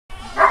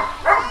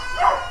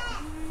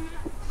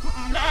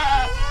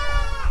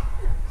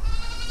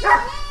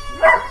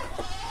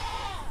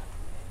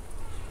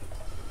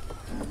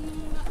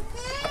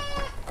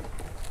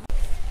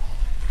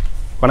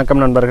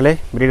வணக்கம் நண்பர்களே,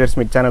 breeders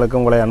meet சேனலுக்கு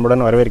உங்களை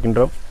அன்புடன்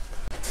வரவேற்கின்றோம்.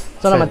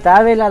 ஸோ நம்ம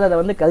தேவையில்லாததை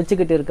வந்து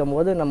கழிச்சிக்கிட்டு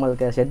இருக்கும்போது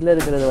நம்மளுக்கு ஷெட்டில்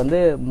இருக்கிறது வந்து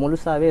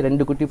முழுசாகவே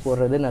 2 குட்டி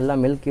போடுறது, நல்லா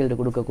மில்க் ஈல்டு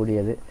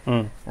கொடுக்கக்கூடியது,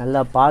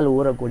 நல்லா பால்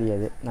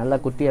ஊறக்கூடியது, நல்லா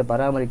குட்டியை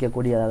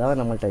பராமரிக்கக்கூடியதாக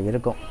தான் நம்மள்கிட்ட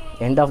இருக்கும்.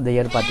 எண்ட் ஆஃப் த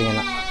இயர்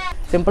பார்த்தீங்கன்னா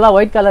சிம்பிளாக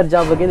ஒயிட் கலர்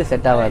ஜாபுக்கு இது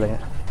செட் ஆகாதுங்க.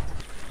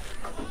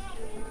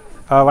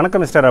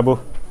 வணக்கம் மிஸ்டர் அபு.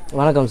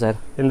 வணக்கம் சார்.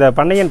 இந்த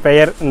பண்ணையின்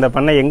பெயர், இந்த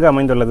பண்ணை எங்கே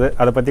அமைந்துள்ளது,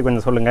 அதை பற்றி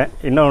கொஞ்சம் சொல்லுங்கள்.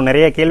 இன்னும்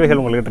நிறைய கேள்விகள்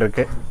உங்கள்கிட்ட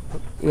இருக்குது.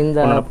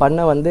 இந்த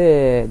பண்ணை வந்து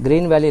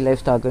கிரீன் வேலி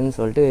லைஃப் ஸ்டாக்குன்னு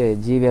சொல்லிட்டு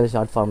GVL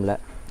ஷார்ட் ஃபார்மில்,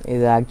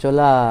 இது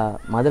ஆக்சுவலாக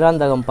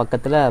மதுராந்தகம்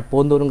பக்கத்தில்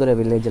போந்தூருங்கிற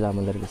வில்லேஜில்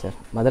அமைந்திருக்கு சார்.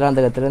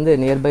 மதுராந்தகத்துலேருந்து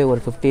நியர்பை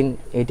ஒரு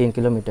 15-18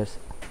 கிலோமீட்டர்ஸ்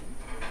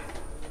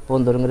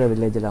போந்தூருங்கிற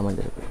வில்லேஜில்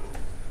அமைஞ்சிருக்கு.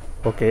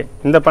 ஓகே,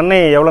 இந்த பண்ணை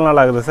எவ்வளோ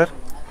நாள் ஆகுது சார்?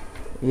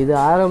 இது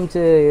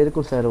ஆரம்பித்து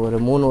இருக்கும் சார், ஒரு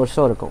 3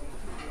 வருஷம் இருக்கும்.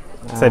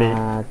 சரி,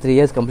 3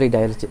 இயர்ஸ் கம்ப்ளீட்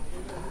ஆயிடுச்சு.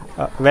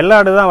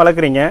 வெள்ளாடு தான்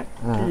வளர்க்குறீங்க.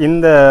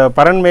 இந்த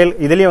பரன்மேல்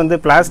இதுலேயே வந்து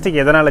பிளாஸ்டிக்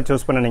எதனால்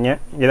சூஸ் பண்ணினீங்க,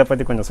 இதை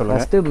பற்றி கொஞ்சம்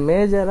சொல்லுங்கள். ஃபஸ்ட்டு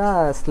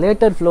மேஜராக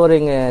ஸ்லேட்டட்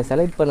ஃப்ளோரிங்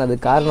செலக்ட்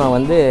பண்ணதுக்கு காரணம்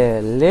வந்து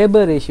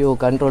லேபர் இஷ்யூ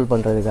கண்ட்ரோல்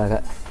பண்ணுறதுக்காக.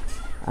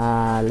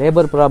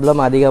 லேபர்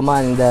ப்ராப்ளம்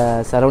அதிகமாக இந்த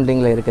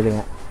சரௌண்டிங்கில்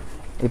இருக்குதுங்க.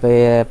 இப்போ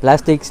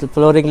பிளாஸ்டிக்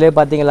ஃப்ளோரிங்லேயே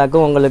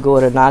பார்த்தீங்களாக்கும் உங்களுக்கு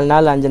ஒரு 4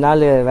 நாள் 5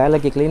 நாள்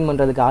வேலைக்கு க்ளீன்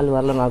பண்ணுறதுக்கு ஆள்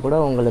வரலனா கூட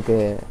உங்களுக்கு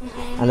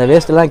அந்த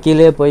வேஸ்ட்டெல்லாம்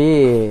கீழே போய்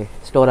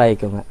ஸ்டோர்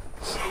ஆகிக்குங்க.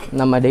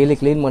 நம்ம டெய்லி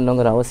க்ளீன்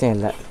பண்ணுங்கிற அவசியம்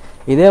இல்லை.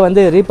 இதே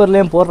வந்து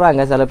ரீப்பர்லேயும்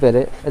போடுறாங்க சில பேர்.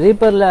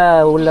 ரீப்பரில்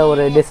உள்ள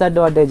ஒரு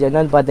டிஸ்அட்வான்டேஜ்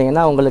என்னன்னு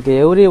பார்த்தீங்கன்னா, உங்களுக்கு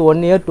எவ்ரி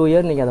 1 இயர் 2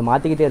 இயர் நீங்கள் அதை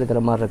மாற்றிக்கிட்டே இருக்கிற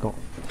மாதிரி இருக்கும்.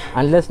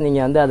 அன்லெஸ்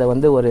நீங்கள் வந்து அதை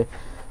வந்து ஒரு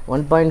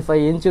 1.5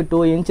 இன்ச்சு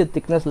 2 இன்ச்சு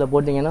திக்னஸில்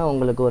போட்டிங்கன்னா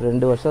உங்களுக்கு ஒரு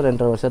 2 வருஷம்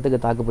 2.5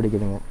 வருஷத்துக்கு தாக்கு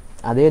பிடிக்குதுங்க.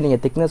 அதே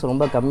நீங்கள் திக்னஸ்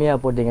ரொம்ப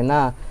கம்மியாக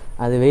போட்டிங்கன்னா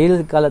அது வெயில்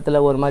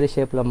காலத்தில் ஒரு மாதிரி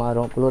ஷேப்பில்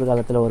மாறும், குளிர்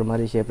காலத்தில் ஒரு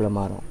மாதிரி ஷேப்பில்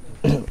மாறும்.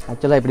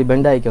 ஆக்சுவலாக இப்படி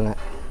பெண்ட் ஆகிக்குங்க.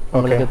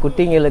 உங்களுக்கு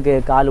குட்டிங்களுக்கு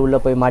கால் உள்ளே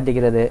போய்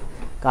மாட்டிக்கிறது,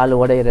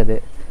 கால் உடையிறது,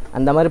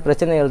 அந்த மாதிரி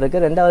பிரச்சனைகள்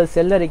இருக்குது. 2வது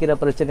செல் அரிக்கிற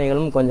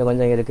பிரச்சனைகளும் கொஞ்சம்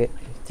கொஞ்சம் இருக்குது.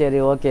 சரி,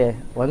 ஓகே,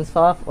 ஒன்ஸ்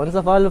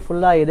ஆஃப் ஆல்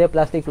ஃபுல்லாக இதே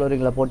பிளாஸ்டிக்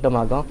ஃப்ளோரிங்கில்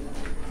போட்டோமாக்கும்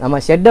நம்ம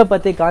ஷெட்டை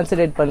பற்றி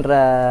கான்சன்ட்ரேட் பண்ணுற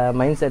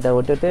மைண்ட் செட்டை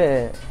விட்டுட்டு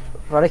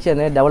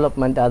ப்ரொடக்ஷனு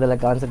டெவலப்மெண்ட் அதில்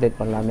கான்சன்ட்ரேட்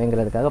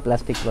பண்ணலாமேங்கிறதுக்காக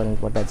பிளாஸ்டிக்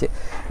ஃப்ளோரிங் போட்டாச்சு.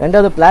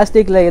 2வது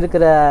பிளாஸ்டிக்கில்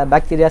இருக்கிற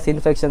பாக்டீரியாஸ்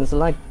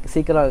இன்ஃபெக்ஷன்ஸ்லாம்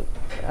சீக்கிரம்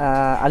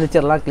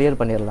அழிச்சிடலாம்,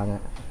 கிளியர் பண்ணிடலாங்க.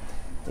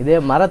 இதே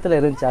மரத்தில்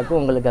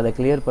இருந்துச்சாக்கும் உங்களுக்கு அதை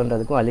கிளியர்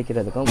பண்ணுறதுக்கும்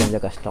அழிக்கிறதுக்கும்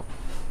கொஞ்சம் கஷ்டம்.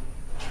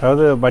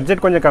 அதாவது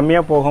பட்ஜெட் கொஞ்சம்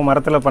கம்மியாக போகும்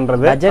மரத்தில்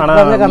பண்ணுறது, பட்ஜெட்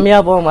கொஞ்சம்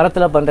கம்மியாக போகும்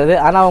மரத்தில் பண்ணுறது.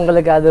 ஆனால்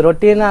உங்களுக்கு அது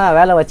ரொட்டீனாக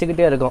வேலை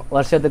வச்சுக்கிட்டே இருக்கும்.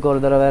 வருஷத்துக்கு ஒரு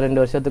தடவை 2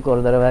 வருஷத்துக்கு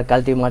ஒரு தடவை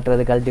கழட்டி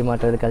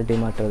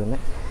மாட்டுறதுன்னு.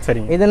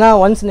 சரி, இதுனா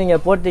ஒன்ஸ்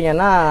நீங்கள்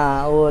போட்டிங்கன்னா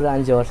ஒரு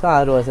 5 வருஷம்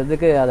 6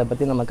 வருஷத்துக்கு அதை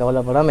பற்றி நம்ம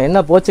கவலைப்படாமல்,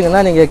 என்ன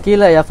போச்சுங்கன்னா நீங்கள்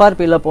கீழே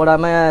FRPயில்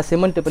போடாமல்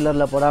சிமெண்ட்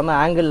பில்லரில் போடாமல்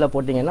ஆங்கிளில்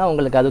போட்டிங்கன்னா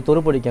உங்களுக்கு அது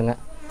துரு பிடிக்குங்க.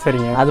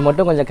 சரிங்க, அது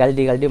மட்டும் கொஞ்சம்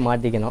கழட்டி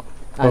மாட்டிக்கணும்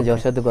 5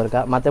 வருஷத்துக்கு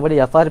ஒருக்கா. மற்றபடி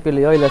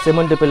FRPலையோ இல்லை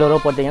சிமெண்ட் பில்லரோ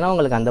போட்டிங்கன்னா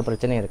உங்களுக்கு அந்த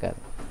பிரச்சனையும் இருக்காது.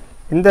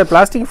 இந்த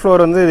பிளாஸ்டிக்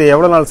ஃப்ளோர் வந்து இது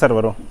எவ்வளோ நாள் சார்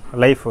வரும்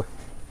லைஃப்?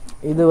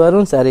 இது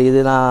வரும் சார், இது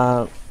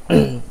நான்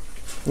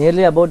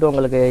நியர்லி அபவுட்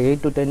உங்களுக்கு 8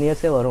 to 10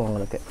 இயர்ஸே வரும்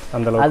உங்களுக்கு.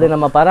 அது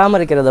நம்ம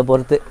பராமரிக்கிறத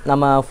பொறுத்து.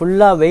 நம்ம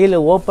ஃபுல்லாக வெயில்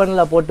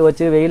ஓப்பனில் போட்டு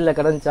வச்சு வெயிலில்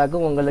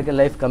கிடந்துச்சாக்கும் உங்களுக்கு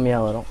லைஃப்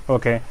கம்மியாக வரும்.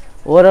 ஓகே,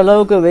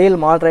 ஓரளவுக்கு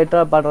வெயில்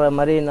மாட்ரேட்டாக படுற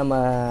மாதிரி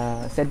நம்ம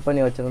செட்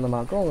பண்ணி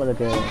வச்சுருந்தோமாக்கும்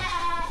உங்களுக்கு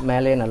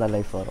மேலேயே நல்ல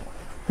லைஃப் வரும்.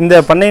 இந்த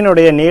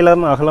பண்ணையினுடைய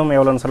நீளம் அகலம்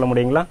எவ்வளோன்னு சொல்ல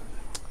முடியுங்களா?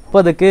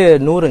 இப்போதுக்கு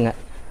 100ங்க,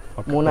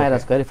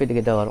 3000 ஸ்கொயர் ஃபீட்டு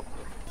கிட்ட வரும்.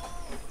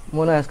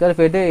 3000 ஸ்கொயர்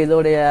ஃபீட்டு.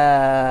 இதோடைய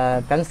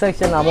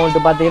கன்ஸ்ட்ரக்ஷன் அமௌண்ட்டு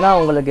பார்த்தீங்கன்னா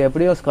உங்களுக்கு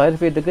எப்படியும் ஸ்கொயர்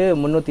ஃபீட்டுக்கு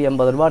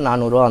 380 ரூபா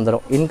 400 ரூபா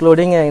வந்துடும்.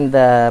 இன்க்ளூடிங் இந்த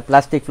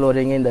பிளாஸ்டிக்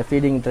ஃப்ளோரிங், இந்த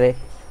ஃபீடிங் ட்ரே,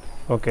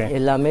 ஓகே,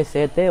 எல்லாமே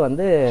சேர்த்தே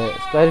வந்து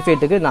ஸ்கொயர்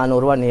ஃபீட்டுக்கு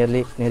 400 ரூபா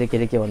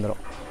நெருக்கி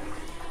வந்துடும்.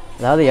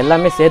 அதாவது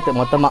எல்லாமே சேர்த்து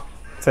மொத்தமாக.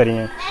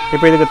 சரிங்க,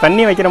 இப்போ இதுக்கு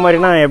தண்ணி வைக்கிற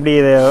மாதிரினா எப்படி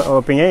இதை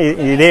வைப்பீங்க?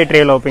 இதே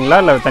ட்ரேயில் வைப்பீங்களா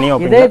இல்லை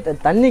தனியாக? இதே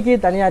தண்ணிக்கு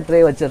தனியாக ட்ரே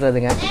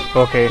வச்சிடுறதுங்க.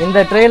 ஓகே,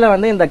 இந்த ட்ரேயில்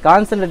வந்து இந்த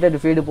கான்சன்ட்ரேட்டட்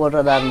ஃபீடு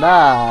போடுறதா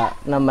இருந்தால்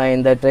நம்ம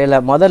இந்த ட்ரேயில்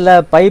முதல்ல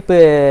பைப்பு,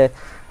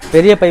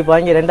 பெரிய பைப்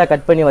வாங்கி 2ஆக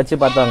கட் பண்ணி வச்சு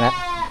பார்த்தோங்க.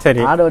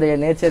 சரி, ஆடோடைய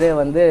நேச்சரே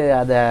வந்து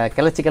அதை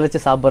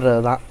கிளச்சி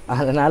சாப்பிட்றது தான்.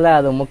 அதனால்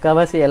அது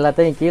முக்கால்வாசி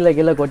எல்லாத்தையும்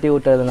கீழே கொட்டி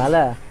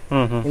விட்டுறதுனால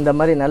இந்த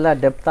மாதிரி நல்லா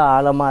டெப்த்தாக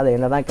ஆழமாக அதை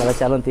என்ன தான்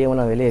கிளச்சாலும்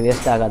தீவனம் வெளியே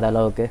வேஸ்ட் ஆகாத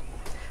அளவுக்கு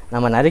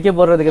நம்ம நறுக்கி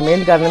போடுறதுக்கு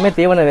மெயின் காரணமே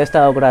தீவனம் வேஸ்ட்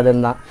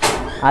ஆகக்கூடாதுன்னு தான்.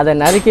 அதை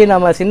நறுக்கி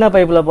நம்ம சின்ன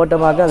பைப்பில்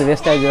போட்டோமாக்க அது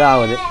வேஸ்டேஜ் தான்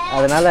ஆகுது.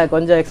 அதனால்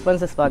கொஞ்சம்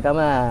எக்ஸ்பென்சஸ்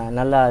பார்க்காம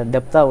நல்லா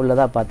டெப்த்தாக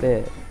உள்ளதாக பார்த்து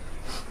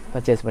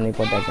பர்ச்சேஸ் பண்ணி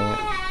போட்டாச்சுங்க.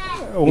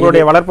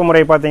 உங்களுடைய வளர்ப்பு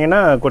முறை பார்த்தீங்கன்னா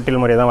கொட்டில்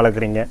முறை தான்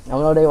வளர்க்குறீங்க?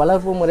 நம்மளுடைய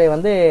வளர்ப்பு முறை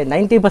வந்து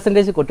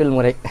 90% கொட்டில்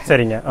முறை.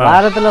 சரிங்க,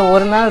 வாரத்தில்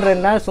 1 நாள்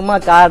 2 நாள் சும்மா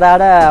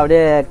காடாட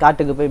அப்படியே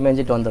காட்டுக்கு போய்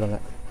மேய்ஞ்சிட்டு வந்துடுங்க.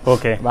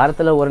 ஓகே,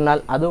 வாரத்தில் 1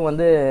 நாள். அதுவும்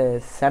வந்து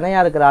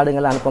செனையாக இருக்கிற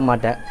ஆடுங்களை அனுப்ப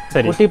மாட்டேன்,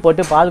 குட்டி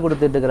போட்டு பால்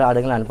கொடுத்துட்டு இருக்கிற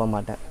ஆடுங்களை அனுப்ப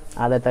மாட்டேன்.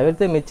 அதை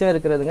தவிர்த்து மிச்சம்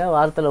இருக்கிறதுங்க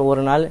வாரத்தில்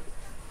 1 நாள்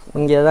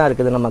இங்கே தான்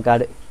இருக்குது நம்ம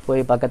காடு,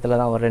 போய் பக்கத்தில்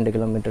தான் ஒரு 2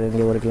 கிலோமீட்டர்,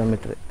 இங்கே 1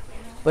 கிலோமீட்டர்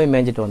போய்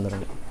மேய்ஞ்சிட்டு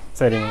வந்துடுங்க.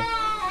 சரிங்க,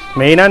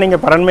 மெயினாக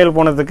நீங்கள் பரன்மேல்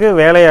போனதுக்கு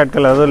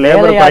வேலையாட்கள், அதாவது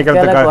லேபர்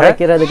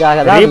குறைக்கிறதுக்காக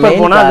தான். ரீப்பர்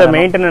போனால் அந்த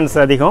மெயின்டெனன்ஸ்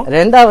அதிகம்.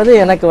 2வது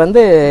எனக்கு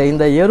வந்து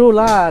இந்த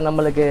எருலாம்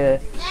நம்மளுக்கு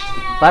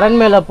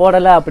பரன்மேல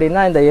போடலை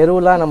அப்படின்னா இந்த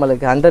எருலாம்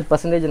நம்மளுக்கு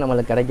 100%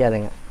 நம்மளுக்கு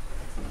கிடைக்காதுங்க.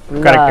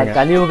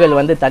 கழிவுகள்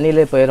வந்து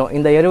தண்ணியிலே போயிடும்.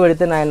 இந்த எருவு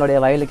எடுத்து நான் என்னுடைய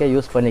வயலுக்கே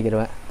யூஸ்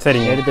பண்ணிக்கிடுவேன்.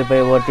 சரி, எடுத்து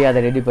போய் ஓட்டி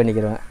அதை ரெடி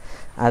பண்ணிக்கிடுவேன்.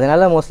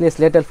 அதனால மோஸ்ட்லி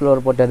ஸ்லேட்டட்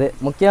ஃப்ளோர் போட்டது.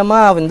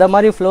 முக்கியமாக இந்த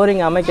மாதிரி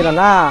ஃப்ளோரிங்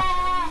அமைக்கணும்னா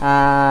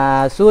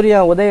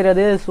சூரியன்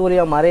உதயிறது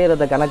சூரியன்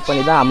மறையிறதை கனெக்ட்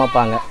பண்ணி தான்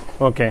அமைப்பாங்க.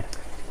 ஓகே,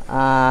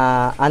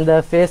 அந்த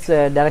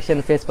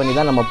டைரக்ஷன் ஃபேஸ் பண்ணி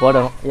தான் நம்ம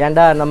போடணும்.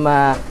 ஏன்டா நம்ம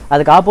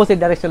அதுக்கு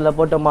ஆப்போசிட் டைரக்ஷனில்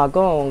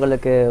போட்டோமாக்கும்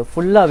உங்களுக்கு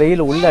ஃபுல்லாக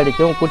வெயில் உள்ள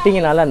அடிக்கும்.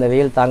 குட்டிங்கனால அந்த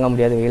வெயில் தாங்க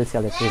முடியாது வெயில்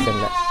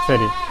சீசனில்.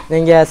 சரி,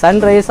 நீங்கள்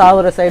சன்ரைஸ்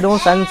ஆகிற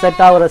சைடும் சன்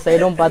செட் ஆகிற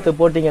சைடும் பார்த்து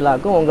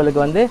போட்டிங்களாக்கும்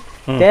உங்களுக்கு வந்து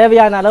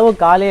தேவையான அளவு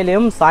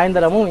காலையிலையும்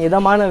சாயந்தரமும்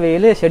இதமான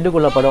வெயில்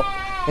ஷெட்டுக்குள்ளப்படும்.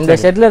 இந்த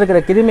ஷெட்டில் இருக்கிற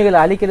கிருமிகளை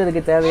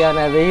அழிக்கிறதுக்கு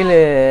தேவையான வெயில்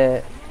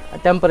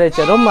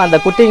டெம்பரேச்சரும் அந்த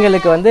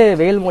குட்டிங்களுக்கு வந்து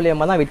வெயில்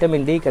மூலியமாக தான்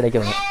விட்டமின் டி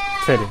கிடைக்குங்க.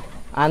 சரி,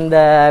 அந்த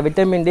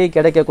விட்டமின் டி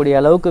கிடைக்கக்கூடிய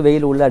அளவுக்கு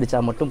வெயில் உள்ளே அடித்தா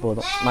மட்டும்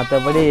போதும்.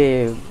 மற்றபடி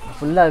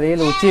ஃபுல்லாக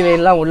வெயில் உச்சி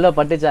வெயிலெலாம் உள்ளே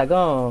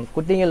பட்டுச்சாக்கும்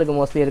குட்டிங்களுக்கு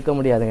மோஸ்ட்லி இருக்க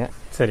முடியாதுங்க.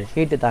 சரி,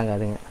 ஹீட்டு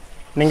தாங்காதுங்க.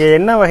 நீங்கள்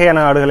என்ன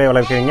வகையான ஆடுகளை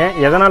வளர்க்குறீங்க,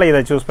 எதனால்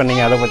இதை சூஸ்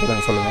பண்ணீங்க, அதை பற்றி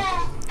தான் சொல்லுங்கள்.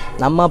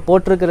 நம்ம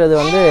போட்டிருக்கிறது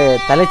வந்து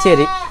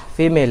தலைச்சேரி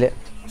ஃபீமேலு.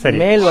 சரி,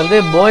 மேல் வந்து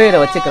போயரை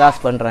வச்சு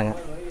கிராஸ் பண்ணுறாங்க.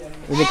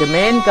 இதுக்கு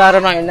மெயின்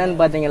காரணம் என்னன்னு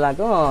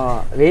பார்த்தீங்கன்னாக்கும்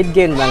வெயிட்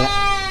கெயின் தாங்க.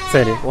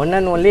 சரி, one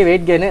and only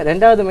weight gain.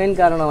 ரெண்டாவது மெயின்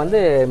காரணம் வந்து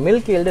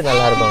மில்க் ஈல்டு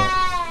நல்லா இருக்குங்க.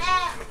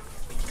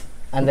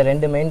 அந்த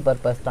ரெண்டு மெயின்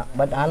பர்பஸ் தான்.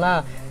 பட்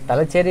ஆனால்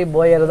தலைச்சேரி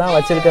போயர் தான்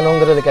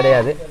வச்சிருக்கணுங்கிறது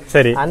கிடையாது.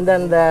 சரி,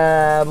 அந்தந்த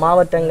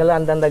மாவட்டங்கள்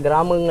அந்தந்த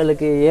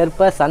கிராமங்களுக்கு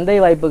ஏற்ப சந்தை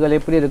வாய்ப்புகள்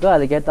எப்படி இருக்கோ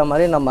அதுக்கேற்ற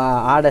மாதிரி நம்ம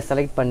ஆடை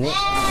செலக்ட் பண்ணி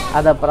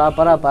அதை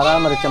ப்ராப்பராக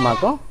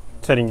பராமரிச்சமாக்கும்.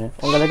 சரிங்க,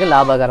 உங்களுக்கு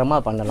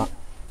லாபகரமாக பண்ணலாம்.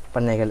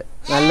 பண்ணைகள்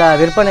நல்ல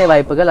விற்பனை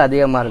வாய்ப்புகள்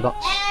அதிகமாக இருக்கும்.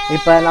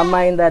 இப்போ நம்ம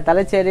இந்த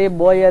தலைச்சேரி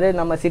போயரு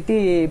நம்ம சிட்டி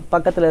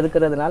பக்கத்தில்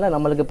இருக்கிறதுனால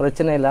நம்மளுக்கு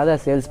பிரச்சனை இல்லாத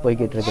சேல்ஸ்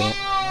போய்கிட்டு இருக்குங்க.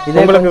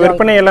 உங்களுக்கு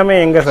விற்பனை எல்லாமே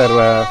எங்க சார்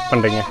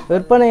பண்றீங்க?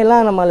 விற்பனை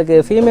எல்லாம் நம்மளுக்கு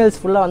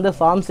ஃபீமேல்ஸ் ஃபுல்லா வந்து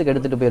ஃபார்ம்ஸுக்கு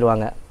எடுத்துட்டு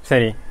போயிடுவாங்க.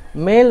 சரி,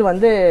 மேல்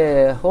வந்து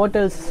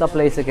ஹோட்டல்ஸ்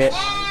சப்ளைஸுக்கு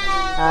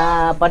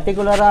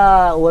பர்டிகுலரா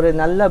ஒரு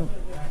நல்ல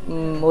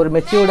ஒரு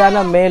மெச்சூர்டான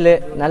மேலு,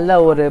 நல்ல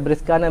ஒரு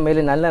பிரிஸ்கான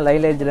மேலு, நல்ல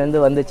லைலேஜ்லேருந்து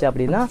வந்துச்சு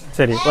அப்படின்னா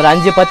சரி ஒரு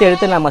 5-10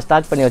 எடுத்து நம்ம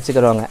ஸ்டார்ட் பண்ணி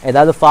வச்சுக்கிறோங்க.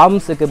 ஏதாவது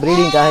ஃபார்ம்ஸுக்கு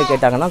ப்ரீடிங்காக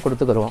கேட்டாங்கன்னா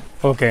கொடுத்துக்குருவோம்.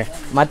 ஓகே,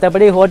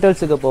 மற்றபடி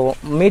ஹோட்டல்ஸுக்கு போவோம்.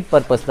 மீட்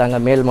பர்பஸ் தாங்க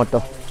மேல்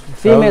மட்டும்.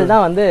 ஃபீமேல்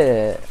தான் வந்து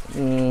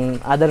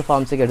அதர்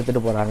ஃபார்ம்ஸுக்கு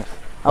எடுத்துகிட்டு போகிறாங்க.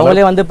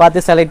 அவங்களே வந்து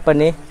பார்த்து செலக்ட்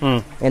பண்ணி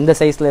எந்த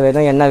சைஸில்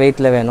வேணும் என்ன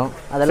வெயிட்டில் வேணும்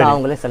அதெல்லாம்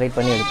அவங்களே செலக்ட்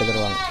பண்ணி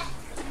எடுத்துக்கிடுவாங்க.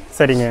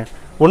 சரிங்க,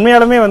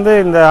 உண்மையாலுமே வந்து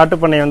இந்த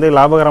ஆட்டுப்பண்ணை வந்து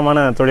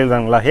லாபகரமான தொழில்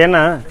தாங்களா?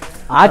 ஏன்னா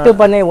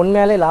ஆட்டுப்பண்ணை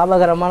உண்மையாலே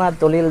லாபகரமான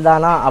தொழில்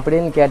தானா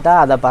அப்படின்னு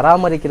கேட்டால் அதை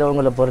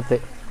பராமரிக்கிறவங்களை பொறுத்து.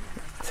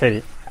 சரி,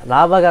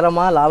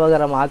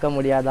 லாபகரம் ஆக்க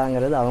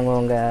முடியாதாங்கிறது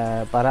அவங்கவுங்க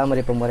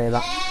பராமரிப்பு முறை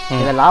தான்.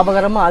 இதை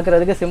லாபகரமாக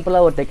ஆக்குறதுக்கு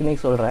சிம்பிளாக ஒரு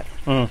டெக்னிக் சொல்கிறேன்.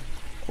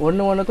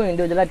 ஒன்றுக்கும்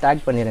இண்டிவிஜுவலாக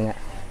டேக் பண்ணிடுங்க.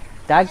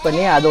 டேக்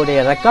பண்ணி அதோடைய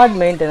ரெக்கார்ட்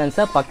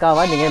மெயின்டெனன்ஸை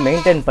பக்காவாக நீங்கள்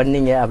மெயின்டைன்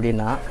பண்ணீங்க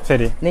அப்படின்னா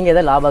சரி நீங்கள்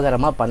இதை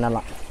லாபகரமாக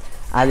பண்ணலாம்.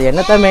 அது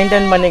என்னத்தை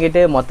மெயின்டைன்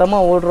பண்ணிக்கிட்டு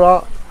மொத்தமாக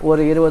விடுறோம்,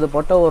 ஒரு 20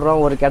 பொட்டை விடுறோம்,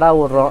 ஒரு கெடா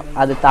விடுறோம்,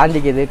 அது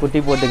தாண்டிக்குது குட்டி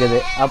போட்டுக்குது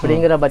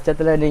அப்படிங்கிற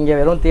பட்சத்தில் நீங்கள்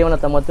வெறும்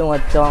தீவனத்தை மட்டும்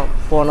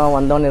போனோம்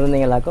வந்தோன்னு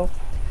இருந்தீங்களாக்கும்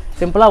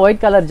சிம்பிளாக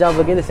ஒயிட் கலர்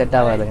ஜாபுக்கு இது செட்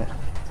ஆகாதுங்க.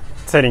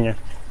 சரிங்க,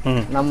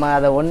 நம்ம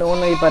அதை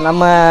ஒன்று இப்போ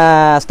நம்ம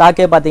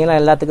ஸ்டாக்கே பார்த்தீங்கன்னா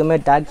எல்லாத்துக்குமே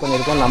டேக்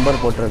பண்ணியிருக்கோம்,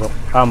 நம்பர் போட்டிருக்கோம்.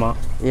 ஆமாம்,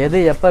 எது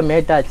எப்போ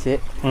மேட்டாச்சு,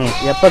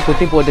 எப்போ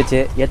குட்டி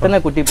போட்டுச்சு, எத்தனை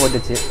குட்டி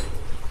போட்டுச்சு,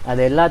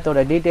 அது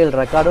எல்லாத்தோட டீட்டெயில்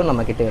ரெக்கார்டும்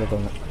நம்மக்கிட்ட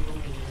இருக்குங்க.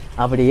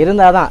 அப்படி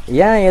இருந்தால் தான்.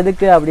 ஏன்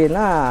எதுக்கு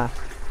அப்படின்னா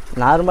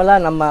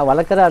நார்மலாக நம்ம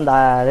வளர்க்குற அந்த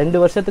 2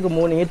 வருஷத்துக்கு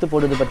 3 ஈத்து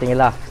போடுது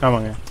பார்த்தீங்களா?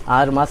 ஆமாங்க,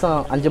 6 மாதம்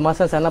 5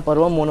 மாதம் சென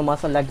பருவம், 3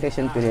 மாதம்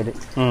லாக்டேஷன் பீரியடு.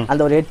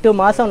 அந்த ஒரு 8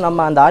 மாதம்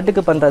நம்ம அந்த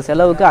ஆட்டுக்கு பண்ணுற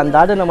செலவுக்கு அந்த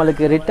ஆடு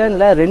நம்மளுக்கு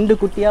ரிட்டர்னில் 2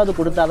 குட்டியாவது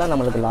கொடுத்தா தான்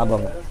நம்மளுக்கு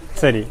லாபங்க.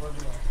 சரி,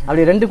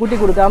 அப்படி 2 குட்டி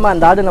கொடுக்காம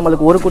அந்த ஆடு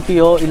நம்மளுக்கு ஒரு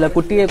குட்டியோ இல்லை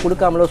குட்டியே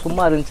கொடுக்காமலோ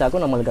சும்மா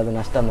இருந்துச்சாக்கும் நம்மளுக்கு அது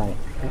நஷ்டம் தாங்க.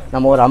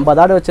 நம்ம ஒரு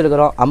 50 ஆடு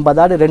வச்சுருக்கிறோம்,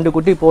 50 ஆடு 2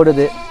 குட்டி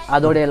போடுது,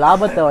 அதோடைய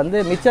லாபத்தை வந்து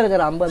மிச்சம்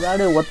இருக்கிற 50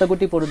 ஆடு ஒத்த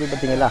குட்டி போடுது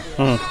பார்த்தீங்களா,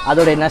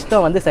 அதோடைய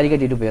நஷ்டம் வந்து சரி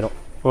கட்டிட்டு போயிடும்.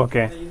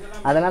 ஓகே,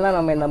 அதனால்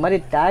நம்ம இந்த மாதிரி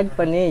டேக்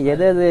பண்ணி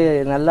எது எது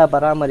நல்லா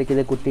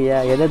பராமரிக்குது குட்டியை,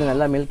 எது எது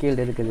நல்லா மில்க்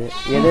ஈல்டு இருக்குது,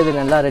 எது எது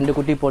நல்லா 2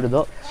 குட்டி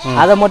போடுதோ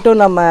அதை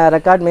மட்டும் நம்ம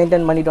ரெக்கார்ட்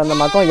மெயின்டைன் பண்ணிட்டு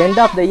வந்தோமாக்கும்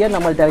எண்ட் ஆஃப் த இயர்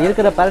நம்மள்ட்ட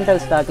இருக்கிற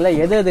பேரண்டல் ஸ்டாக்கில்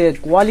எது எது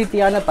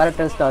குவாலிட்டியான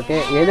பேரண்டல் ஸ்டாக்கு,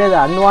 எது எது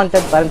அன்வான்ட்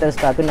பேரண்டல்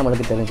ஸ்டாக்குன்னு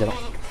நம்மளுக்கு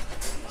தெரிஞ்சிடும்.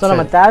 ஸோ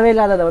நம்ம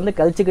தேவையில்லாததை வந்து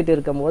கழிச்சுக்கிட்டு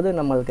இருக்கும்போது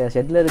நம்மளுக்கு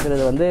ஷெட்டில்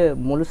இருக்கிறது வந்து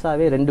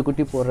முழுசாகவே 2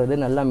 குட்டி போடுறது,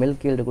 நல்லா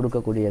மில்க் ஈல்டு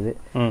கொடுக்கக்கூடியது,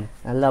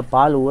 நல்லா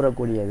பால்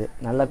ஊறக்கூடியது,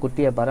 நல்லா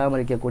குட்டியை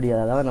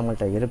பராமரிக்கக்கூடியதாக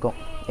நம்மள்கிட்ட இருக்கும்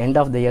எண்ட்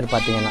ஆஃப் த இயர்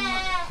பார்த்தீங்கன்னா.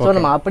 ஸோ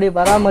நம்ம அப்படி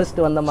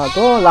பராமரிச்சுட்டு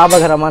வந்தோமாக்கும்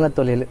லாபகரமான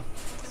தொழில்.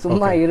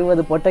 சும்மா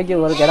 20 பொட்டைக்கு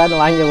ஒரு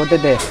கிடான்னு வாங்கி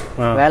விட்டுட்டு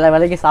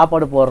வேலைக்கு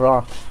சாப்பாடு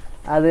போடுறோம்,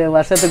 அது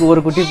வருஷத்துக்கு ஒரு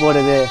குட்டி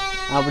போடுது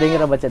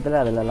அப்படிங்கிற பட்சத்தில்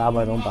அதில்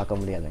லாபம் எதுவும் பார்க்க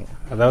முடியாதுங்க.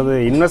 அதாவது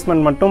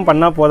இன்வெஸ்ட்மெண்ட் மட்டும்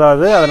பண்ணால்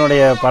போதாது,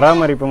 அதனுடைய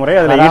பராமரிப்பு முறை,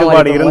 அதில்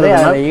ஈடுபாடு இருந்து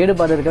அதில்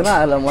ஈடுபாடு இருக்கணும்.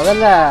 அதில்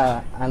முதல்ல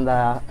அந்த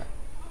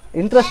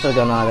இன்ட்ரெஸ்ட்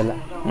இருக்கணும்.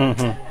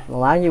 அதில்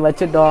வாங்கி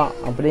வச்சுட்டோம்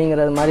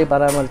அப்படிங்கிறது மாதிரி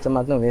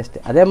பராமரிச்சமாக்கும்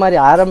வேஸ்ட்டு. அதே மாதிரி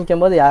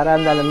ஆரம்பிக்கும் போது யாராக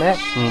இருந்தாலுமே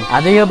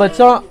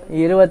அதிகபட்சம்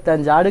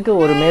 25 ஆடுக்கு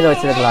ஒரு மேல்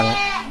வச்சுருக்கலாங்க.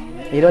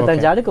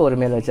 25 ஆடுக்கு ஒரு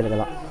மேல்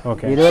வச்சுருக்கலாம்.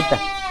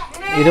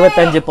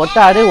 25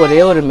 பொட்டாடு ஒரே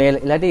ஒரு மேல்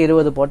இல்லாட்டி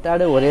 20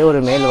 பொட்டாடு ஒரே ஒரு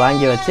மேல்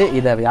வாங்கி வச்சு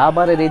இதை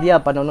வியாபார ரீதியா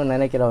பண்ணணும்னு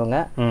நினைக்கிறவங்க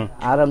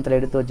ஆரம்பத்துல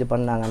எடுத்து வச்சு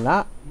பண்ணாங்கன்னா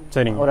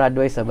ஒரு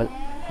அட்வைசபிள்.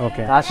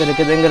 ஓகே, காசு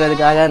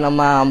இருக்குதுங்கிறதுக்காக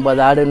நம்ம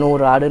 50 ஆடு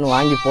 100 ஆடுன்னு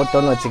வாங்கி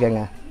போட்டோம்னு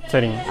வச்சுக்கோங்க.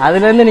 சரிங்க.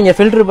 அதுல இருந்து நீங்க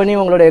ஃபில்டர் பண்ணி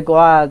உங்களுடைய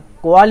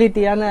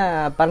குவாலிட்டியான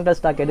பரண்டல்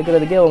ஸ்டாக்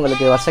எடுக்கிறதுக்கே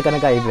உங்களுக்கு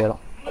வருஷக்கணக்காகி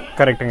போயிடும்.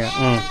 கரெக்டுங்க.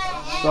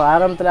 ஸோ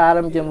ஆரம்பத்தில்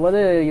ஆரம்பிக்கும் போது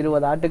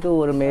 20 ஆட்டுக்கு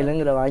ஒரு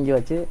மேலுங்கிற வாங்கி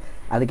வச்சு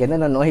அதுக்கு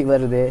என்னென்ன நோய்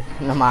வருது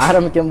நம்ம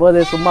ஆரம்பிக்கும் போது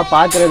சும்மா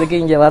பார்க்கறதுக்கு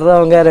இங்கே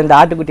வர்றவங்க 2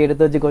 ஆட்டுக்குட்டி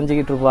எடுத்து வச்சு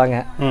கொஞ்சிக்கிட்டு இருப்பாங்க,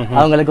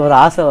 அவங்களுக்கு ஒரு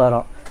ஆசை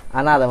வரும்.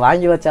 ஆனால் அதை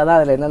வாங்கி வச்சாதான்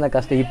அதில் என்னென்ன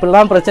கஷ்டம்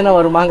இப்படிலாம் பிரச்சனை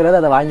வருமாங்கிறது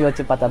அதை வாங்கி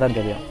வச்சு பார்த்தா தான்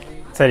தெரியும்.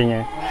 சரிங்க.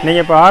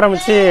 நீங்கள் இப்போ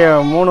ஆரம்பித்து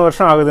 3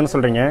 வருஷம் ஆகுதுன்னு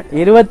சொல்கிறீங்க.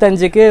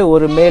 25க்கு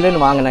ஒரு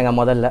மேலுன்னு வாங்கினாங்க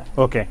முதல்ல.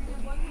 ஓகே,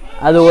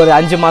 அது ஒரு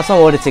 5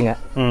 மாதம் ஓடிச்சுங்க.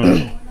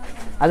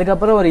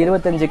 அதுக்கப்புறம் ஒரு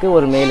 25க்கு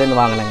ஒரு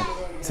மேலுன்னு வாங்கினாங்க.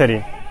 சரி,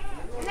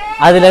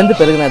 அதுலேருந்து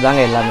பெருகினது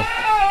தாங்க எல்லாமே.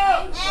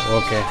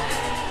 ஓகே,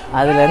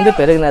 அதுலேருந்து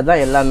பெருகினது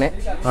தான் எல்லாமே.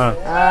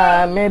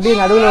 மேபி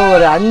நடுவில்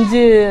ஒரு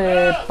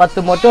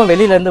 5-10 மட்டும்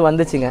வெளியிலேருந்து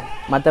வந்துச்சுங்க,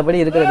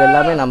 மற்றபடி இருக்கிறது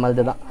எல்லாமே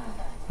நம்மளது தான்.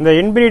 இந்த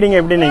இன்பிரீடிங்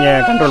எப்படி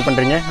நீங்கள் கண்ட்ரோல்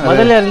பண்ணுறீங்க?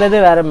 முதல்ல இருந்தது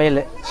வேற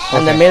மேல்,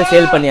 அந்த மேல்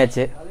சேல்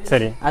பண்ணியாச்சு.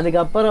 சரி,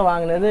 அதுக்கப்புறம்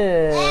வாங்கினது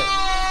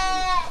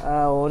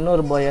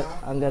இன்னொரு போயர்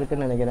அங்கே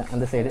இருக்குன்னு நினைக்கிறேன்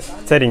அந்த சைடு.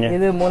 சரிங்க.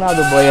 இது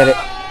 3வது போயரு.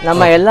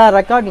 நம்ம எல்லா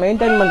ரெக்கார்ட்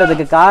மெயின்டைன்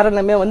பண்ணுறதுக்கு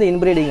காரணமே வந்து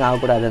இன்பிரீடிங்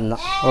ஆகக்கூடாதுன்னு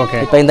தான். ஓகே,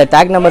 இப்போ இந்த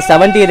டேக் நம்பர்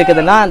 70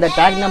 இருக்குதுன்னா அந்த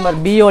டேக் நம்பர்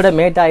பியோட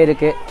மேட்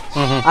ஆயிருக்கு,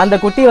 அந்த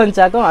குட்டி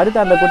வந்துச்சாக்கும்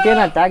அடுத்து அந்த குட்டியை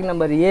நான் டேக்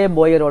நம்பர் ஏ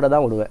போயரோட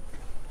தான் விடுவேன்.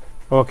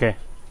 ஓகே,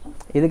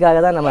 இதுக்காக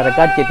தான் நம்ம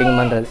ரெக்கார்ட் கீப்பிங்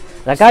பண்ணுறது.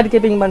 ரெக்கார்ட்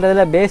கீப்பிங்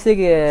பண்ணுறதுல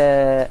பேசிக்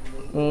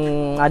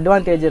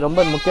அட்வான்டேஜ் ரொம்ப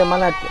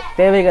முக்கியமான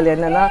தேவைகள்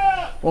என்னென்னா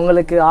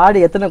உங்களுக்கு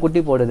ஆடு எத்தனை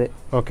குட்டி போடுது,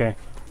 ஓகே,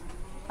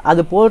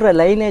 அது போடுற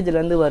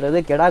லைனேஜ்லேருந்து வர்றது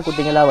கெடா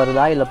குட்டிங்களா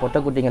வருதா இல்லை பொட்டை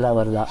குட்டிங்களா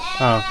வருதா,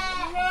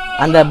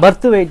 அந்த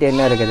பர்த் வெயிட்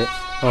என்ன இருக்குது,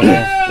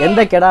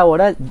 எந்த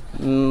கெடாவோட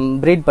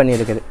ப்ரீட்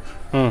பண்ணியிருக்குது,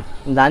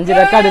 இந்த 5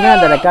 ரெக்கார்டுமே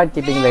அந்த ரெக்கார்ட்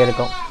கீப்பிங்கில்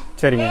இருக்கும்.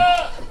 சரிங்க.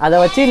 அதை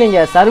வச்சு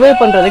நீங்கள் சர்வே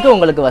பண்ணுறதுக்கு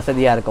உங்களுக்கு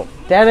வசதியாக இருக்கும்.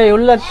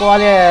 தேவையுள்ள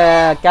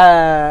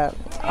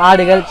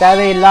ஆடுகள்,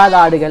 தேவையில்லாத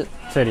ஆடுகள்,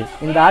 சரி,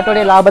 இந்த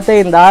ஆட்டோடைய லாபத்தை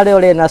இந்த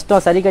ஆடோடைய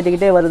நஷ்டம் சரி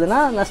கட்டிக்கிட்டே வருதுன்னா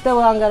நஷ்டம்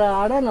வாங்குற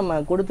ஆடை நம்ம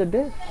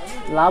கொடுத்துட்டு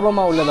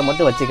லாபமாக உள்ளதை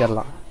மட்டும்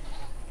வச்சுக்கலாம்.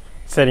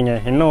 சரிங்க.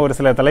 இன்னும் ஒரு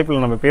சில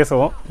தலைப்பில் நம்ம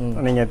பேசுவோம்.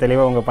 நீங்கள்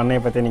தெளிவாக உங்கள்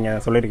பண்ணையை பற்றி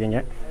நீங்கள் சொல்லியிருக்கீங்க.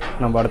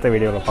 நம்ம அடுத்த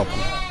வீடியோவில்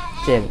பார்ப்போம்.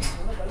 சரி.